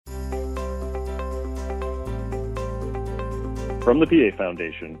From the PA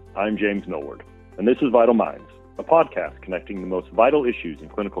Foundation, I'm James Millward, and this is Vital Minds, a podcast connecting the most vital issues in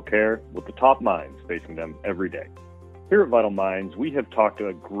clinical care with the top minds facing them every day. Here at Vital Minds, we have talked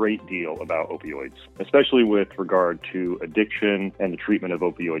a great deal about opioids, especially with regard to addiction and the treatment of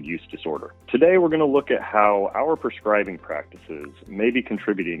opioid use disorder. Today, we're going to look at how our prescribing practices may be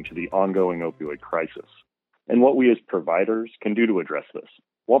contributing to the ongoing opioid crisis, and what we as providers can do to address this.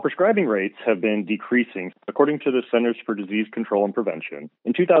 While prescribing rates have been decreasing, according to the Centers for Disease Control and Prevention,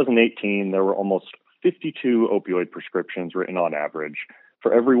 in 2018, there were almost 52 opioid prescriptions written on average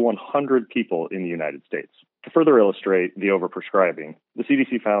for every 100 people in the United States. To further illustrate the overprescribing, the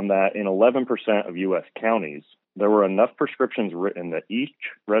CDC found that in 11% of U.S. counties, there were enough prescriptions written that each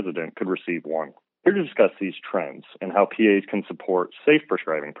resident could receive one. Here to discuss these trends and how PAs can support safe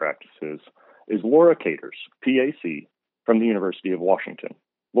prescribing practices is Laura Caters, PAC, from the University of Washington.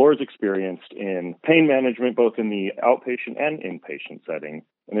 Laura is experienced in pain management both in the outpatient and inpatient setting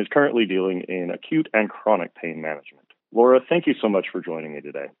and is currently dealing in acute and chronic pain management. Laura, thank you so much for joining me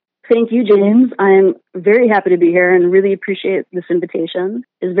today. Thank you, James. I'm very happy to be here and really appreciate this invitation.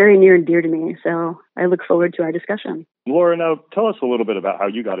 It's very near and dear to me, so I look forward to our discussion. Laura, now tell us a little bit about how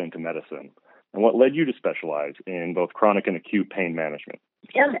you got into medicine and what led you to specialize in both chronic and acute pain management.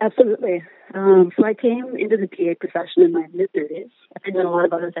 Yeah, absolutely. So I came into the PA profession in my mid-30s. I've done a lot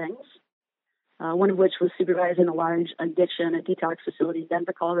of other things, one of which was supervising a large addiction and detox facility in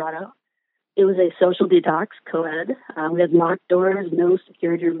Denver, Colorado. It was a social detox, co-ed. We had locked doors, no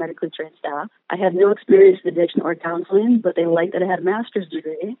security or medically trained staff. I had no experience in addiction or counseling, but they liked that I had a master's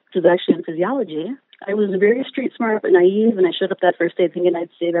degree, which was actually in physiology. I was very street smart but naive, and I showed up that first day thinking I'd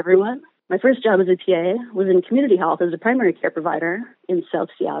save everyone. My first job as a TA was in community health as a primary care provider in South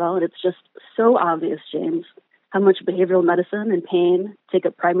Seattle, and it's just so obvious, James, how much behavioral medicine and pain take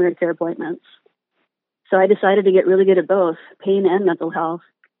up primary care appointments. So I decided to get really good at both, pain and mental health.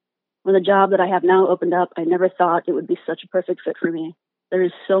 When the job that I have now opened up, I never thought it would be such a perfect fit for me. There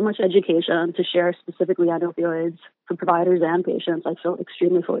is so much education to share specifically on opioids for providers and patients. I feel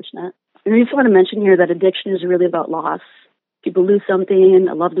extremely fortunate. And I just want to mention here that addiction is really about loss. People lose something,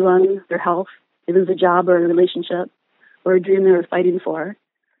 a loved one, their health. They lose a job or a relationship or a dream they were fighting for.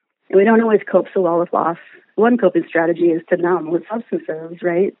 And we don't always cope so well with loss. One coping strategy is to numb with substances,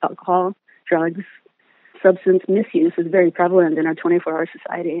 right? Alcohol, drugs. Substance misuse is very prevalent in our 24-hour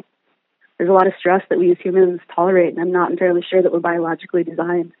society. There's a lot of stress that we as humans tolerate, and I'm not entirely sure that we're biologically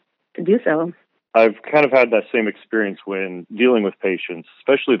designed to do so. I've kind of had that same experience when dealing with patients,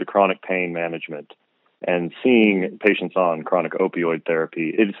 especially the chronic pain management, and seeing patients on chronic opioid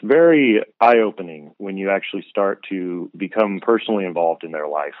therapy. It's very eye-opening when you actually start to become personally involved in their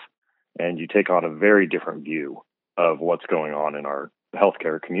life, and you take on a very different view of what's going on in our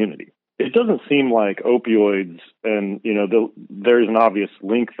healthcare community. It doesn't seem like opioids, and there's an obvious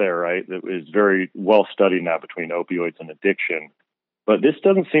link there, right, that is very well studied now between opioids and addiction. But this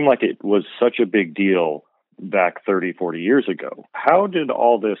doesn't seem like it was such a big deal back 30, 40 years ago. How did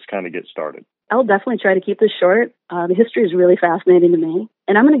all this kind of get started? I'll definitely try to keep this short. The history is really fascinating to me.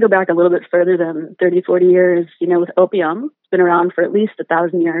 And I'm going to go back a little bit further than 30, 40 years. With opium, it's been around for at least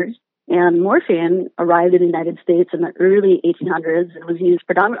 1,000 years. And morphine arrived in the United States in the early 1800s and was used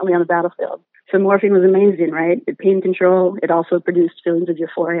predominantly on the battlefield. So morphine was amazing, right? It pain control. It also produced feelings of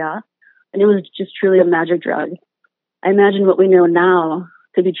euphoria. And it was just truly a magic drug. I imagine what we know now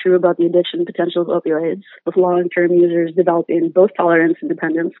to be true about the addiction potential of opioids, with long-term users developing both tolerance and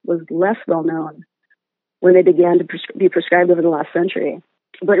dependence, was less well known when they began to be prescribed over the last century.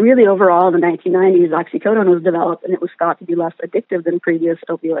 But really, overall, in the 1990s, oxycodone was developed, and it was thought to be less addictive than previous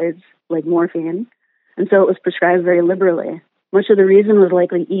opioids, like morphine. And so it was prescribed very liberally. Much of the reason was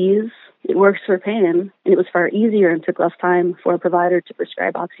likely ease. It works for pain, and it was far easier and took less time for a provider to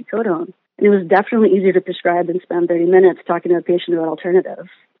prescribe oxycodone. And it was definitely easier to prescribe than spend 30 minutes talking to a patient about alternatives.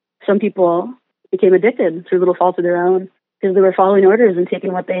 Some people became addicted through little fault of their own because they were following orders and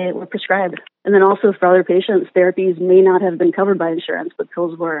taking what they were prescribed. And then also for other patients, therapies may not have been covered by insurance, but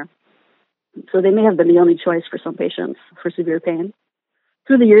pills were. So they may have been the only choice for some patients for severe pain.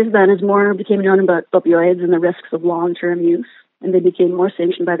 Through the years then, as more became known about opioids and the risks of long-term use, and they became more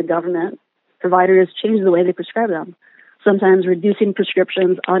sanctioned by the government, providers changed the way they prescribe them, sometimes reducing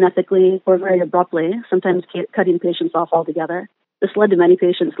prescriptions unethically or very abruptly, sometimes cutting patients off altogether. This led to many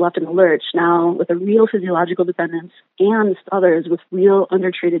patients left in the lurch, now with a real physiological dependence and others with real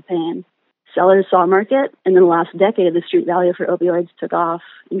undertreated pain. Sellers saw a market, and in the last decade, the street value for opioids took off,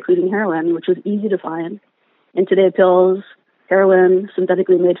 including heroin, which was easy to find. And today, pills, heroin,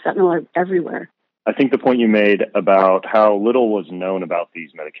 synthetically made fentanyl are everywhere. I think the point you made about how little was known about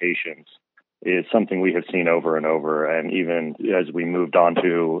these medications is something we have seen over and over. And even as we moved on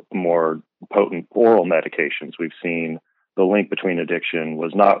to more potent oral medications, we've seen the link between addiction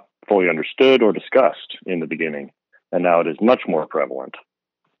was not fully understood or discussed in the beginning, and now it is much more prevalent.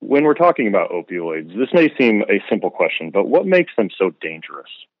 When we're talking about opioids, this may seem a simple question, but what makes them so dangerous?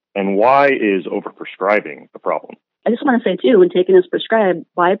 And why is overprescribing a problem? I just want to say, too, when taken as prescribed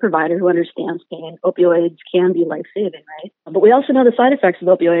by a provider who understands pain, opioids can be life-saving, right? But we also know the side effects of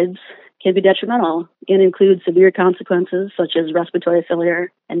opioids can be detrimental and include severe consequences such as respiratory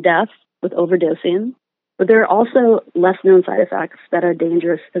failure and death with overdosing. But there are also less-known side effects that are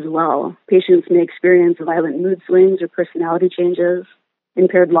dangerous as well. Patients may experience violent mood swings or personality changes,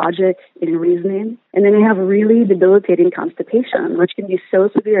 impaired logic and reasoning, and they may have really debilitating constipation, which can be so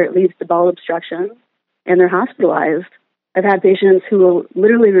severe it leads to bowel obstruction, and they're hospitalized. I've had patients who will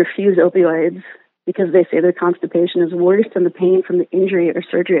literally refuse opioids because they say their constipation is worse than the pain from the injury or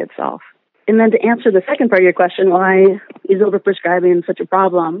surgery itself. And then to answer the second part of your question, why is overprescribing such a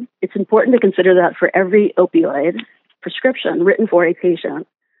problem? It's important to consider that for every opioid prescription written for a patient,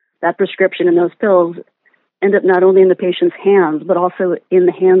 that prescription and those pills end up not only in the patient's hands, but also in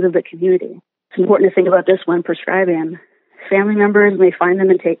the hands of the community. It's important to think about this when prescribing. Family members may find them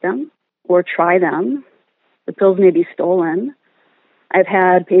and take them, or try them. The pills may be stolen. I've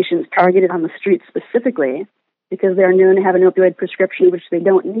had patients targeted on the street specifically because they are known to have an opioid prescription which they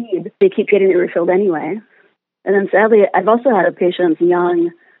don't need. They keep getting it refilled anyway. And then sadly, I've also had a patient's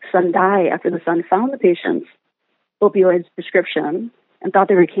young son die after the son found the patient's opioids prescription and thought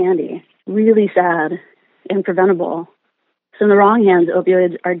they were candy. Really sad and preventable. So in the wrong hands,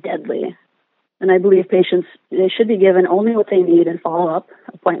 opioids are deadly. And I believe patients, they should be given only what they need in follow-up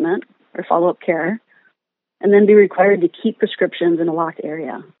appointment or follow-up care, and then be required to keep prescriptions in a locked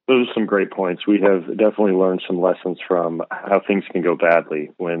area. Those are some great points. We have definitely learned some lessons from how things can go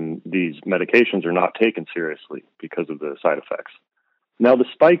badly when these medications are not taken seriously because of the side effects. Now, the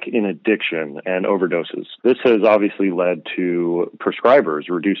spike in addiction and overdoses, this has obviously led to prescribers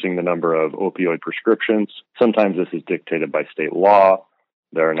reducing the number of opioid prescriptions. Sometimes this is dictated by state law.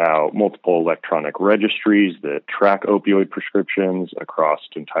 There are now multiple electronic registries that track opioid prescriptions across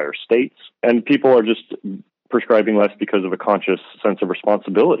entire states. And people are just prescribing less because of a conscious sense of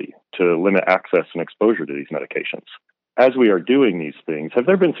responsibility to limit access and exposure to these medications. As we are doing these things, have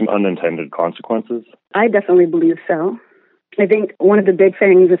there been some unintended consequences? I definitely believe so. I think one of the big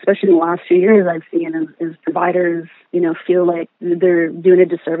things, especially in the last few years I've seen, is providers, feel like they're doing a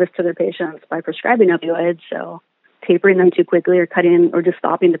disservice to their patients by prescribing opioids, so tapering them too quickly or cutting or just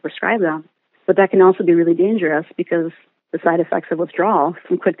stopping to prescribe them. But that can also be really dangerous because the side effects of withdrawal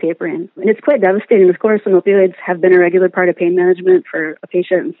from quick tapering. And it's quite devastating. Of course, some opioids have been a regular part of pain management for a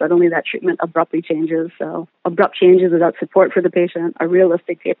patient, and suddenly that treatment abruptly changes. So abrupt changes without support for the patient, a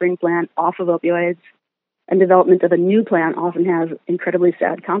realistic tapering plan off of opioids, and development of a new plan often has incredibly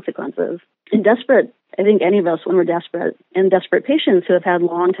sad consequences. And I think any of us, when we're desperate, and desperate patients who have had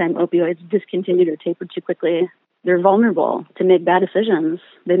long-time opioids discontinued or tapered too quickly, they're vulnerable to make bad decisions.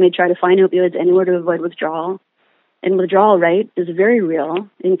 They may try to find opioids anywhere to avoid withdrawal. And withdrawal, right, is very real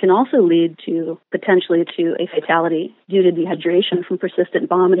and can also lead to potentially to a fatality due to dehydration from persistent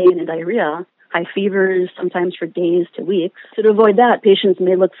vomiting and diarrhea, high fevers, sometimes for days to weeks. So to avoid that, patients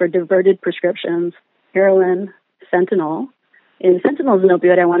may look for diverted prescriptions, heroin, fentanyl. And fentanyl is an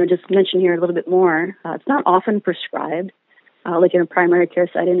opioid I want to just mention here a little bit more. It's not often prescribed, like in a primary care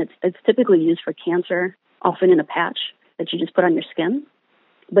setting. It's typically used for cancer, often in a patch that you just put on your skin.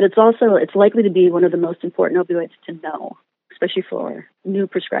 But it's likely to be one of the most important opioids to know, especially for new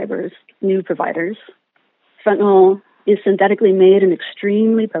prescribers, new providers. Fentanyl is synthetically made and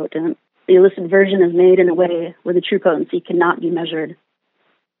extremely potent. The illicit version is made in a way where the true potency cannot be measured.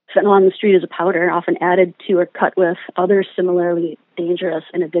 Fentanyl on the street is a powder often added to or cut with other similarly dangerous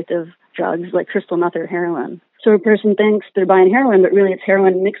and addictive drugs like crystal meth or heroin. So a person thinks they're buying heroin, but really it's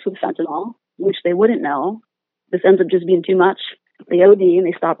heroin mixed with fentanyl, which they wouldn't know. This ends up just being too much. They OD and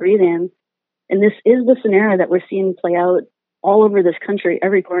they stop breathing. And this is the scenario that we're seeing play out all over this country,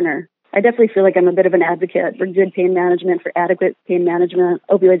 every corner. I definitely feel like I'm a bit of an advocate for good pain management, for adequate pain management.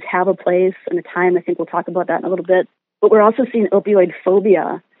 Opioids have a place and a time. I think we'll talk about that in a little bit. But we're also seeing opioid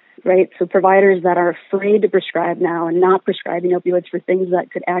phobia, right? So providers that are afraid to prescribe now and not prescribing opioids for things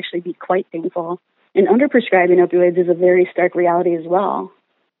that could actually be quite painful. And underprescribing opioids is a very stark reality as well.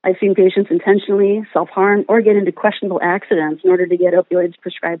 I've seen patients intentionally self-harm or get into questionable accidents in order to get opioids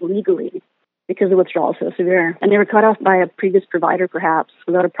prescribed legally because the withdrawal is so severe. And they were cut off by a previous provider, perhaps,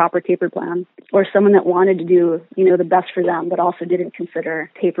 without a proper taper plan, or someone that wanted to do, the best for them, but also didn't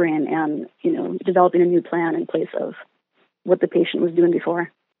consider tapering and, developing a new plan in place of what the patient was doing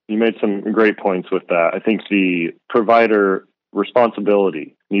before. You made some great points with that. I think the provider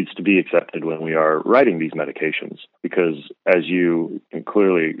responsibility needs to be accepted when we are writing these medications because, as you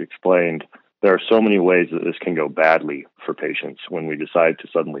clearly explained, there are so many ways that this can go badly for patients when we decide to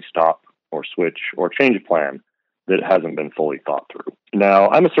suddenly stop or switch or change a plan that hasn't been fully thought through. Now,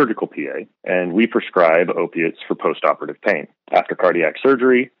 I'm a surgical PA, and we prescribe opiates for postoperative pain. After cardiac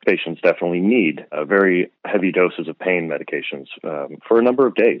surgery, patients definitely need very heavy doses of pain medications for a number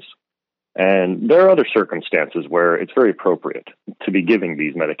of days. And there are other circumstances where it's very appropriate to be giving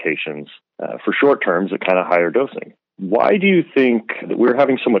these medications for short terms at kind of higher dosing. Why do you think that we're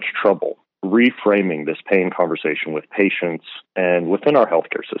having so much trouble reframing this pain conversation with patients and within our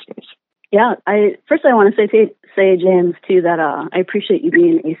healthcare systems? Yeah, I want to say, James, too, that I appreciate you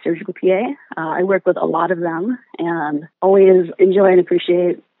being a surgical PA. I work with a lot of them and always enjoy and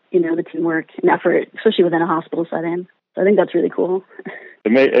appreciate, the teamwork and effort, especially within a hospital setting. So I think that's really cool.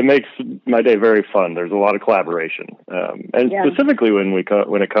 It makes my day very fun. There's a lot of collaboration, specifically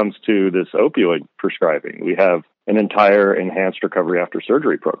when it comes to this opioid prescribing, we have an entire enhanced recovery after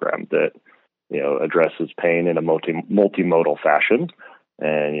surgery program that addresses pain in a multimodal fashion,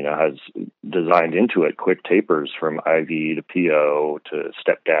 and has designed into it quick tapers from IV to PO to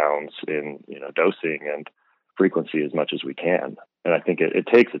step downs in dosing and frequency as much as we can. And I think it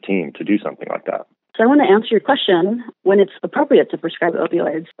takes a team to do something like that. So I want to answer your question when it's appropriate to prescribe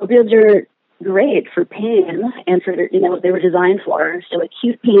opioids. Opioids are great for pain and for what they were designed for. So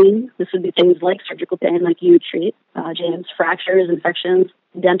acute pain, this would be things like surgical pain, like you treat, James, fractures, infections,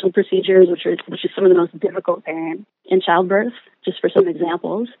 dental procedures, which is some of the most difficult pain, and childbirth, just for some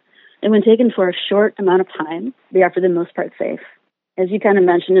examples. And when taken for a short amount of time, they are for the most part safe. As you kind of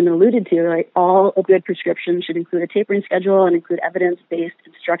mentioned and alluded to, right, all opioid prescriptions should include a tapering schedule and include evidence-based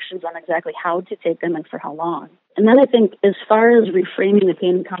instructions on exactly how to take them and for how long. And then I think as far as reframing the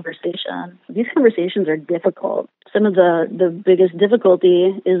pain conversation, these conversations are difficult. Some of the biggest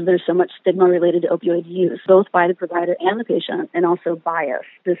difficulty is there's so much stigma related to opioid use, both by the provider and the patient, and also bias.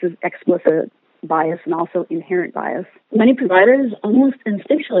 This is explicit bias and also inherent bias. Many providers almost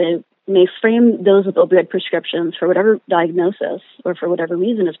instinctually may frame those with opioid prescriptions for whatever diagnosis or for whatever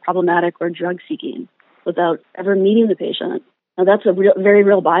reason as problematic or drug-seeking without ever meeting the patient. Now, that's a very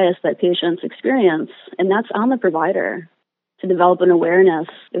real bias that patients experience, and that's on the provider to develop an awareness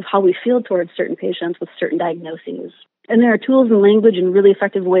of how we feel towards certain patients with certain diagnoses. And there are tools and language and really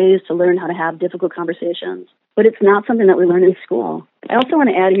effective ways to learn how to have difficult conversations, but it's not something that we learn in school. I also want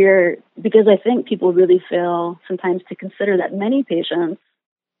to add here, because I think people really fail sometimes to consider that many patients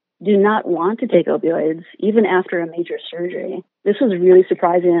do not want to take opioids, even after a major surgery. This was really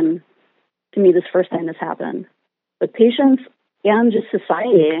surprising to me this first time this happened. But patients and just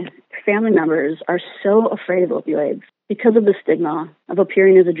society, family members, are so afraid of opioids because of the stigma of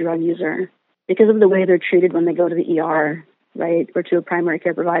appearing as a drug user, because of the way they're treated when they go to the ER, right, or to a primary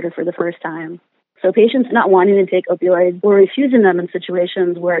care provider for the first time. So patients not wanting to take opioids or refusing them in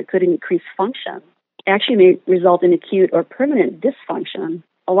situations where it could increase function actually may result in acute or permanent dysfunction.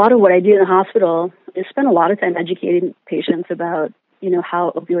 A lot of what I do in the hospital is spend a lot of time educating patients about,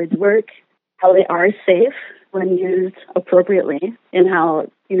 how opioids work, how they are safe when used appropriately, and how,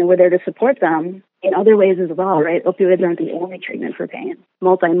 we're there to support them in other ways as well, right? Opioids aren't the only treatment for pain.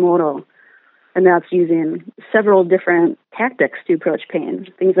 Multimodal, and that's using several different tactics to approach pain,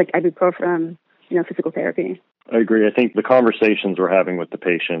 things like ibuprofen, physical therapy. I agree. I think the conversations we're having with the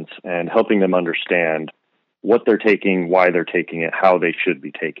patients and helping them understand what they're taking, why they're taking it, how they should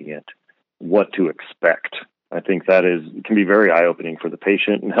be taking it, what to expect. I think that can be very eye-opening for the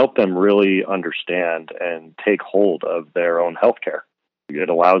patient and help them really understand and take hold of their own healthcare. It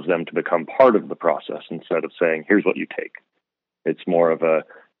allows them to become part of the process instead of saying, here's what you take. It's more of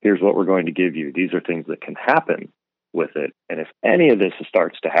here's what we're going to give you. These are things that can happen with it. And if any of this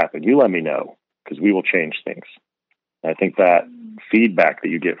starts to happen, you let me know, because we will change things. I think that feedback that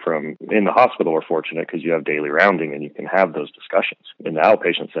you get from in the hospital are fortunate because you have daily rounding and you can have those discussions. In the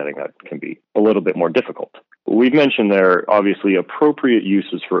outpatient setting, that can be a little bit more difficult. We've mentioned there are obviously appropriate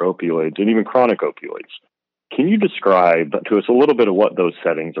uses for opioids and even chronic opioids. Can you describe to us a little bit of what those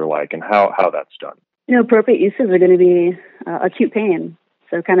settings are like and how that's done? Appropriate uses are going to be acute pain.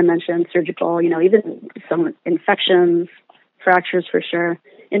 So kind of mentioned surgical, even some infections, fractures for sure.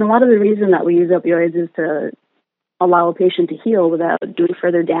 And a lot of the reason that we use opioids is to allow a patient to heal without doing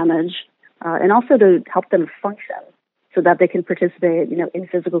further damage, and also to help them function so that they can participate, in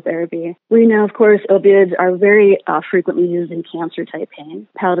physical therapy. We know, of course, opioids are very frequently used in cancer-type pain,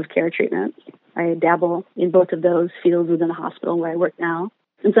 palliative care treatment. I dabble in both of those fields within the hospital where I work now.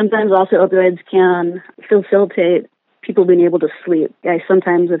 And sometimes also opioids can facilitate people being able to sleep. I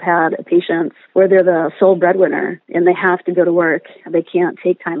sometimes have had patients where they're the sole breadwinner and they have to go to work. They can't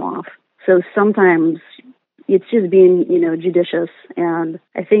take time off. So sometimes it's just being, judicious. And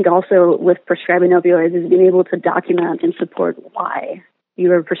I think also with prescribing opioids is being able to document and support why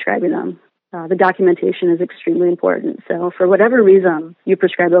you are prescribing them. The documentation is extremely important. So for whatever reason you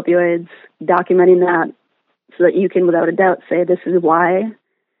prescribe opioids, documenting that so that you can, without a doubt, say this is why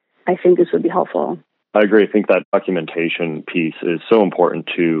I think this would be helpful. I agree. I think that documentation piece is so important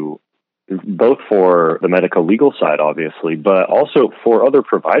to both for the medical legal side, obviously, but also for other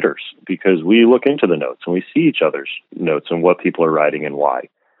providers, because we look into the notes and we see each other's notes and what people are writing and why.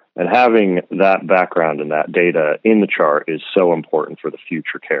 And having that background and that data in the chart is so important for the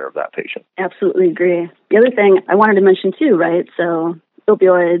future care of that patient. Absolutely agree. The other thing I wanted to mention too, right? So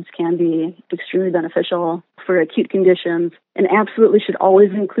opioids can be extremely beneficial for acute conditions and absolutely should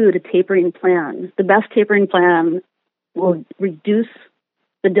always include a tapering plan. The best tapering plan will reduce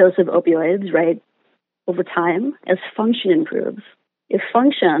the dose of opioids, right, over time as function improves. If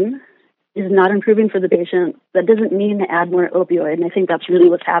function is not improving for the patient, that doesn't mean to add more opioid. And I think that's really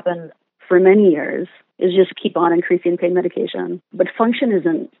what's happened for many years, is just keep on increasing pain medication. But function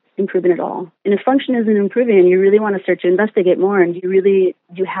isn't improving at all. And if function isn't improving and you really want to start to investigate more and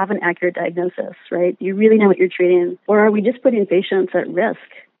you have an accurate diagnosis, right? You really know what you're treating. Or are we just putting patients at risk?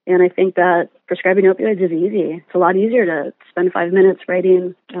 And I think that prescribing opioids is easy. It's a lot easier to spend 5 minutes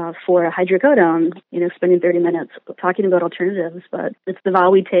writing for hydrocodone, spending 30 minutes talking about alternatives. But it's the vow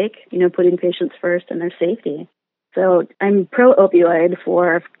we take, putting patients first and their safety. So I'm pro-opioid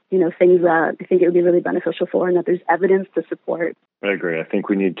for, things that I think it would be really beneficial for and that there's evidence to support. I agree. I think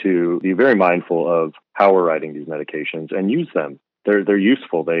we need to be very mindful of how we're writing these medications and use them. They're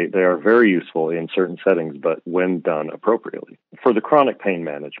useful. They are very useful in certain settings, but when done appropriately. For the chronic pain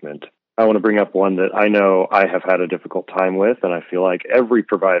management, I want to bring up one that I know I have had a difficult time with, and I feel like every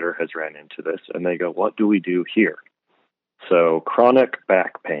provider has ran into this, and they go, what do we do here? So chronic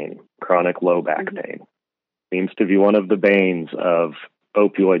back pain, chronic low back pain, seems to be one of the banes of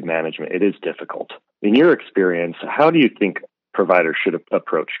opioid management. It is difficult. In your experience, how do you think providers should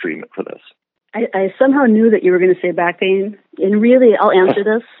approach treatment for this? I somehow knew that you were going to say back pain. And really, I'll answer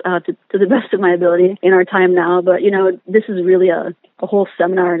this to the best of my ability in our time now. But, this is really a whole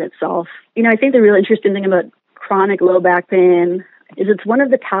seminar in itself. I think the real interesting thing about chronic low back pain is it's one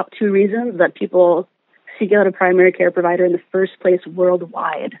of the top 2 reasons that people seek out a primary care provider in the first place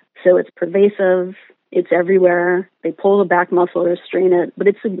worldwide. So it's pervasive. It's everywhere. They pull the back muscle or strain it, but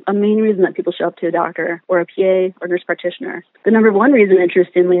it's a main reason that people show up to a doctor or a PA or nurse practitioner. The number 1 reason,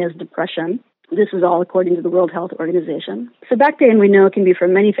 interestingly, is depression. This is all according to the World Health Organization. So back pain, we know, can be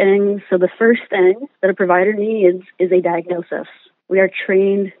from many things. So the first thing that a provider needs is a diagnosis. We are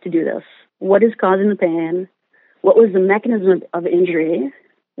trained to do this. What is causing the pain? What was the mechanism of injury?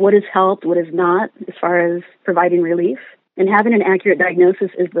 What has helped? What has not, as far as providing relief? And having an accurate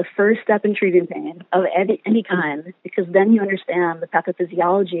diagnosis is the first step in treating pain of any kind, because then you understand the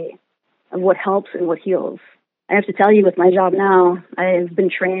pathophysiology of what helps and what heals. I have to tell you, with my job now, I've been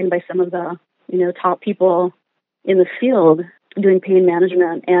trained by some of the top people in the field doing pain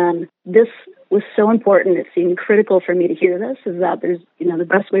management. And this was so important. It seemed critical for me to hear this, is that there's, the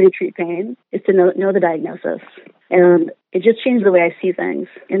best way to treat pain is to know the diagnosis. And it just changed the way I see things.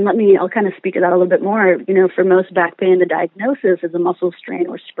 And I'll kind of speak to that a little bit more. For most back pain, the diagnosis is a muscle strain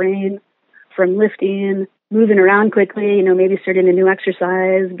or sprain from lifting, moving around quickly, maybe starting a new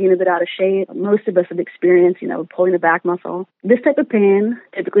exercise, being a bit out of shape. Most of us have experienced, pulling the back muscle. This type of pain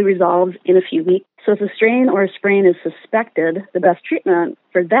typically resolves in a few weeks. So if a strain or a sprain is suspected, the best treatment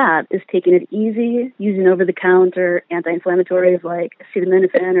for that is taking it easy, using over-the-counter anti-inflammatories like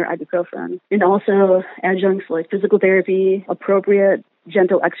acetaminophen or ibuprofen, and also adjuncts like physical therapy, appropriate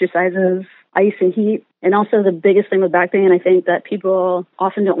gentle exercises, ice and heat. And also the biggest thing with back pain, I think, that people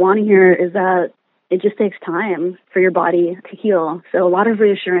often don't want to hear is that it just takes time for your body to heal. So a lot of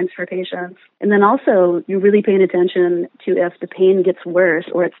reassurance for patients. And then also you're really paying attention to if the pain gets worse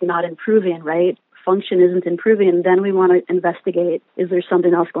or it's not improving, right? Function isn't improving, then we want to investigate, is there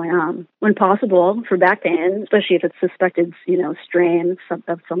something else going on? When possible, for back pain, especially if it's suspected, strain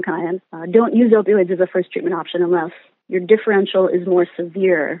of some kind, don't use opioids as a first treatment option unless your differential is more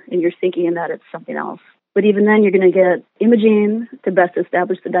severe and you're thinking that it's something else. But even then, you're going to get imaging to best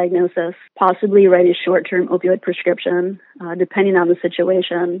establish the diagnosis, possibly write a short-term opioid prescription, depending on the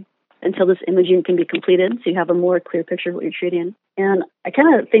situation, until this imaging can be completed, so you have a more clear picture of what you're treating. And I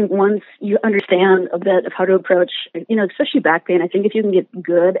kind of think once you understand a bit of how to approach, especially back pain, I think if you can get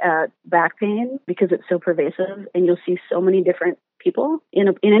good at back pain, because it's so pervasive and you'll see so many different people in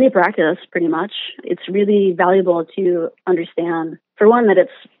any practice, pretty much. It's really valuable to understand, for one, that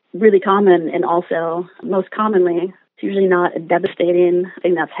it's really common, and also most commonly, it's usually not a devastating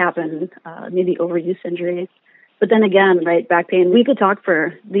thing that's happened, maybe overuse injury. But then again, right, back pain, we could talk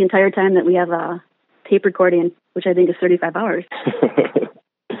for the entire time that we have a tape recording, which I think is 35 hours.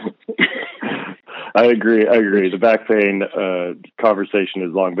 I agree. The back pain conversation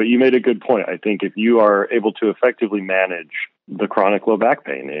is long, but you made a good point. I think if you are able to effectively manage the chronic low back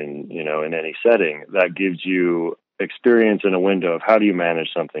pain in any setting, that gives you experience in a window of how do you manage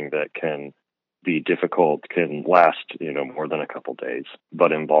something that can be difficult, can last, more than a couple days,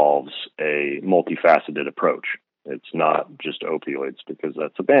 but involves a multifaceted approach. It's not just opioids, because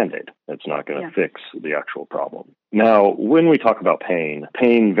that's a Band-Aid. It's not going to fix the actual problem. Now, when we talk about pain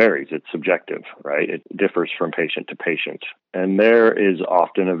varies. It's subjective, right? It differs from patient to patient. And there is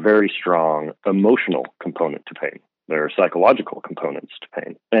often a very strong emotional component to pain. There are psychological components to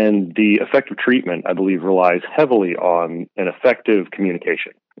pain. And the effective treatment, I believe, relies heavily on an effective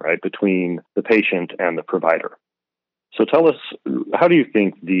communication, right, between the patient and the provider. So tell us, how do you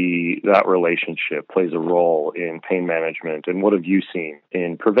think that relationship plays a role in pain management, and what have you seen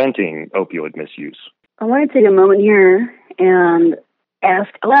in preventing opioid misuse? I want to take a moment here and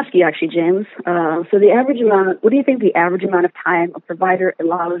I'll ask you actually, James. So what do you think the average amount of time a provider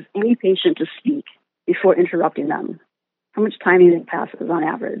allows any patient to speak before interrupting them? How much time do you think passes on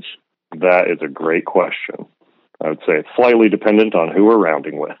average? That is a great question. I would say it's slightly dependent on who we're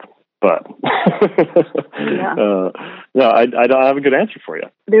rounding with. But no, I don't have a good answer for you.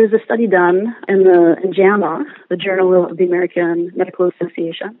 There was a study done in JAMA, the Journal of the American Medical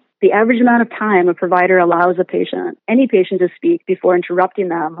Association. The average amount of time a provider allows any patient to speak before interrupting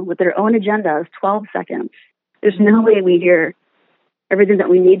them with their own agenda is 12 seconds. There's no way we hear everything that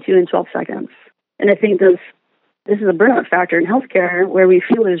we need to in 12 seconds. And I think this is a burnout factor in healthcare where we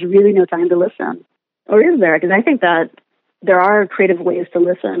feel there's really no time to listen. Or is there? Because I think that there are creative ways to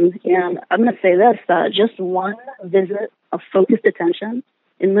listen. And I'm going to say this, just one visit of focused attention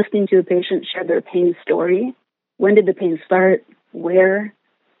in listening to a patient share their pain story. When did the pain start? Where?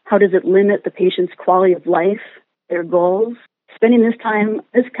 How does it limit the patient's quality of life, their goals? Spending this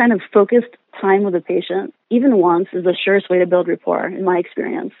kind of focused time with a patient, even once, is the surest way to build rapport, in my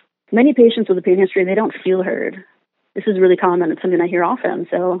experience. Many patients with a pain history, they don't feel heard. This is really common. It's something I hear often.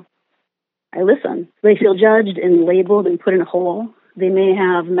 So I listen. They feel judged and labeled and put in a hole. They may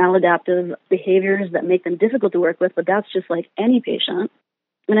have maladaptive behaviors that make them difficult to work with, but that's just like any patient.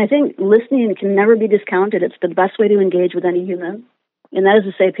 And I think listening can never be discounted. It's the best way to engage with any human. And that is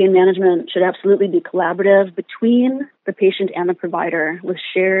to say, pain management should absolutely be collaborative between the patient and the provider with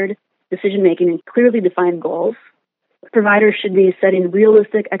shared decision-making and clearly defined goals. Providers should be setting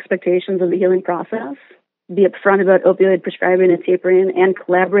realistic expectations of the healing process, be upfront about opioid prescribing and tapering, and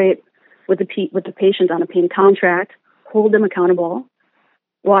collaborate with the patient on a pain contract, hold them accountable,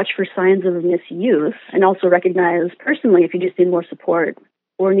 watch for signs of misuse, and also recognize personally if you just need more support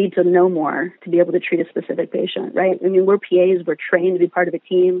or need to know more to be able to treat a specific patient, right? I mean, we're PAs, we're trained to be part of a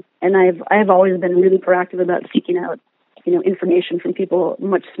team, and I've always been really proactive about seeking out, information from people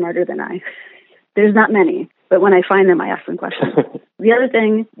much smarter than I. There's not many, but when I find them, I ask them questions. The other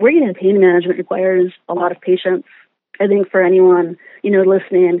thing, working in pain management requires a lot of patience. I think for anyone,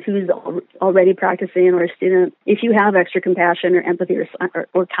 listening who's already practicing or a student, if you have extra compassion or empathy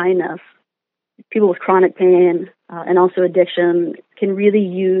or kindness, people with chronic pain and also addiction can really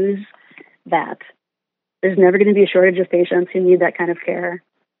use that. There's never going to be a shortage of patients who need that kind of care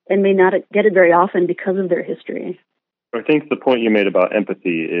and may not get it very often because of their history. I think the point you made about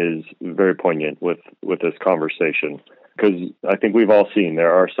empathy is very poignant with this conversation, because I think we've all seen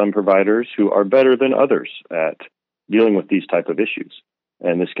there are some providers who are better than others at dealing with these type of issues.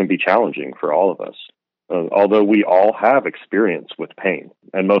 And this can be challenging for all of us. Although we all have experience with pain,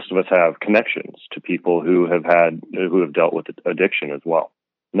 and most of us have connections to people who have dealt with addiction as well.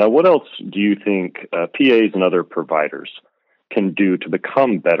 Now, what else do you think PAs and other providers can do to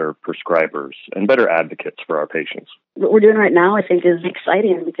become better prescribers and better advocates for our patients? What we're doing right now, I think, is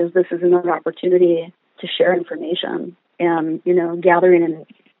exciting because this is another opportunity to share information and, gathering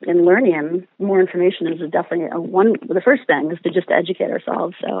and learning more information is definitely the first thing is to just educate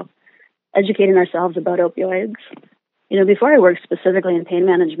ourselves. So educating ourselves about opioids. Before I worked specifically in pain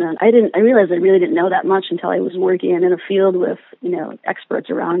management, I realized I really didn't know that much until I was working in a field with, experts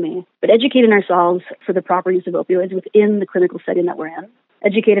around me. But educating ourselves for the proper use of opioids within the clinical setting that we're in,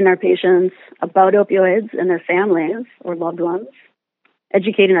 educating our patients about opioids and their families or loved ones,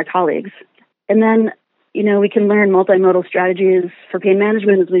 educating our colleagues. And then, we can learn multimodal strategies for pain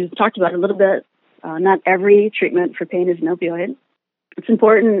management, as we've talked about a little bit. Not every treatment for pain is an opioid. It's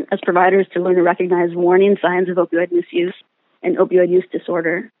important as providers to learn to recognize warning signs of opioid misuse and opioid use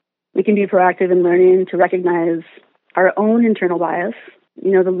disorder. We can be proactive in learning to recognize our own internal bias,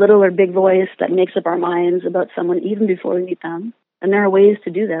 the little or big voice that makes up our minds about someone even before we meet them. And there are ways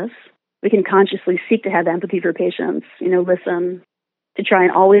to do this. We can consciously seek to have empathy for patients, listen, to try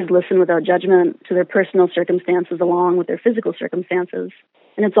and always listen without judgment to their personal circumstances along with their physical circumstances.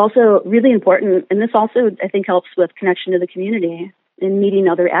 And it's also really important, and this also, I think, helps with connection to the community in meeting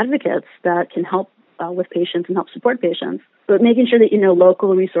other advocates that can help with patients and help support patients. But making sure that you know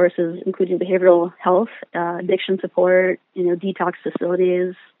local resources, including behavioral health, addiction support, detox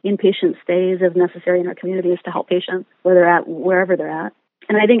facilities, inpatient stays if necessary in our communities to help patients where they're at, wherever they're at.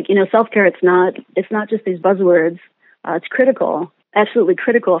 And I think, self-care, it's not just these buzzwords. It's critical, absolutely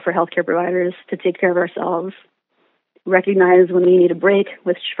critical for healthcare providers to take care of ourselves, recognize when we need a break,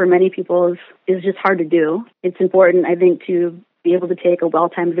 which for many people is just hard to do. It's important, I think, to be able to take a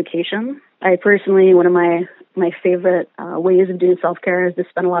well-timed vacation. I personally, one of my favorite ways of doing self-care is to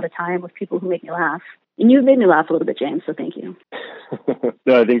spend a lot of time with people who make me laugh. And you've made me laugh a little bit, James, so thank you.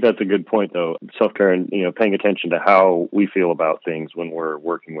 No, I think that's a good point, though. Self-care and, paying attention to how we feel about things when we're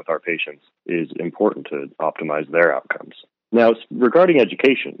working with our patients is important to optimize their outcomes. Now, regarding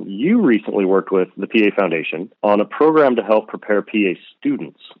education, you recently worked with the PA Foundation on a program to help prepare PA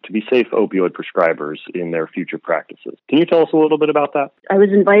students to be safe opioid prescribers in their future practices. Can you tell us a little bit about that? I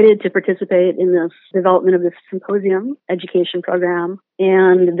was invited to participate in the development of this symposium education program,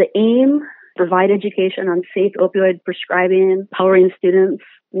 and the aim provide education on safe opioid prescribing, empowering students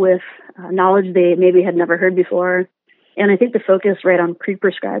with knowledge they maybe had never heard before. And I think the focus right on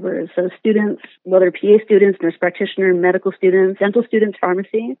pre-prescribers, so students, whether PA students, nurse practitioner, medical students, dental students,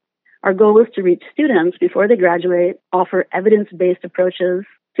 pharmacy, our goal is to reach students before they graduate, offer evidence-based approaches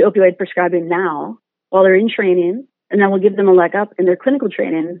to opioid prescribing now while they're in training, and then we'll give them a leg up in their clinical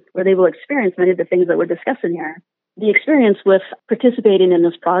training where they will experience many of the things that we're discussing here. The experience with participating in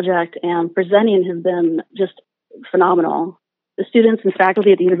this project and presenting has been just phenomenal. The students and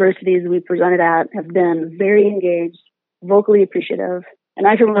faculty at the universities we presented at have been very engaged, vocally appreciative. And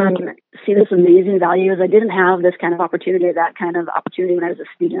I, for one, see this amazing value as I didn't have this kind of opportunity, that kind of opportunity when I was a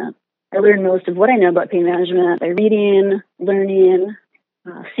student. I learned most of what I know about pain management by reading, learning,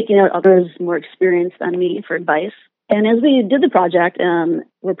 seeking out others more experienced than me for advice. And as we did the project and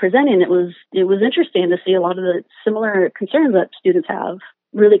we're presenting, it was interesting to see a lot of the similar concerns that students have,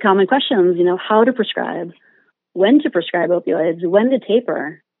 really common questions, how to prescribe, when to prescribe opioids, when to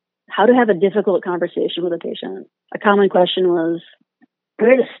taper, how to have a difficult conversation with a patient. A common question was,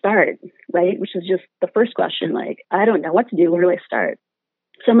 where to start, right? Which is just the first question, I don't know what to do, where do I start?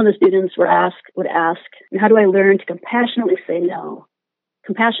 Some of the students would ask, how do I learn to compassionately say no?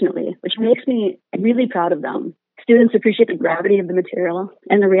 Compassionately, which makes me really proud of them. Students appreciate the gravity of the material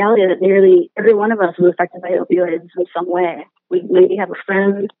and the reality that nearly every one of us was affected by opioids in some way. We maybe have a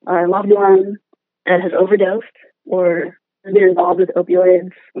friend or a loved one that has overdosed or has been involved with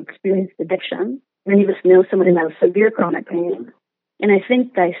opioids, experienced addiction. Many of us know someone who has severe chronic pain. And I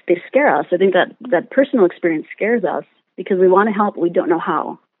think they scare us. I think that personal experience scares us because we want to help, but we don't know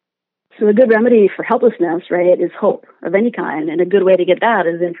how. So a good remedy for helplessness, right, is hope of any kind. And a good way to get that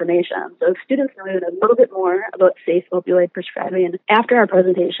is information. So if students know a little bit more about safe opioid prescribing after our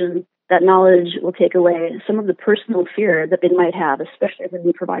presentation, that knowledge will take away some of the personal fear that they might have, especially as a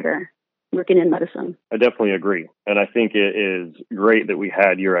new provider working in medicine. I definitely agree. And I think it is great that we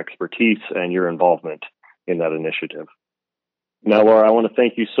had your expertise and your involvement in that initiative. Now, Laura, I want to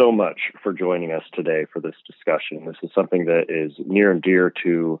thank you so much for joining us today for this discussion. This is something that is near and dear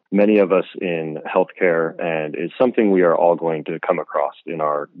to many of us in healthcare and is something we are all going to come across in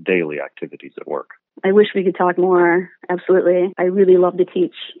our daily activities at work. I wish we could talk more. Absolutely. I really love to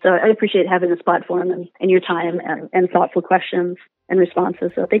teach. So I appreciate having this platform and your time and thoughtful questions and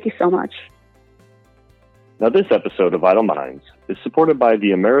responses. So thank you so much. Now, this episode of Vital Minds is supported by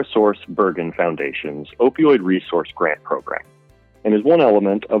the Amerisource Bergen Foundation's Opioid Resource Grant Program, and is one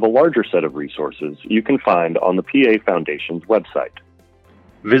element of a larger set of resources you can find on the PA Foundation's website.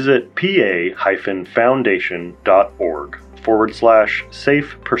 Visit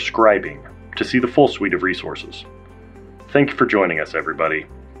pa-foundation.org/safe prescribing to see the full suite of resources. Thank you for joining us, everybody.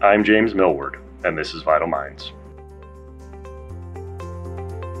 I'm James Millward, and this is Vital Minds.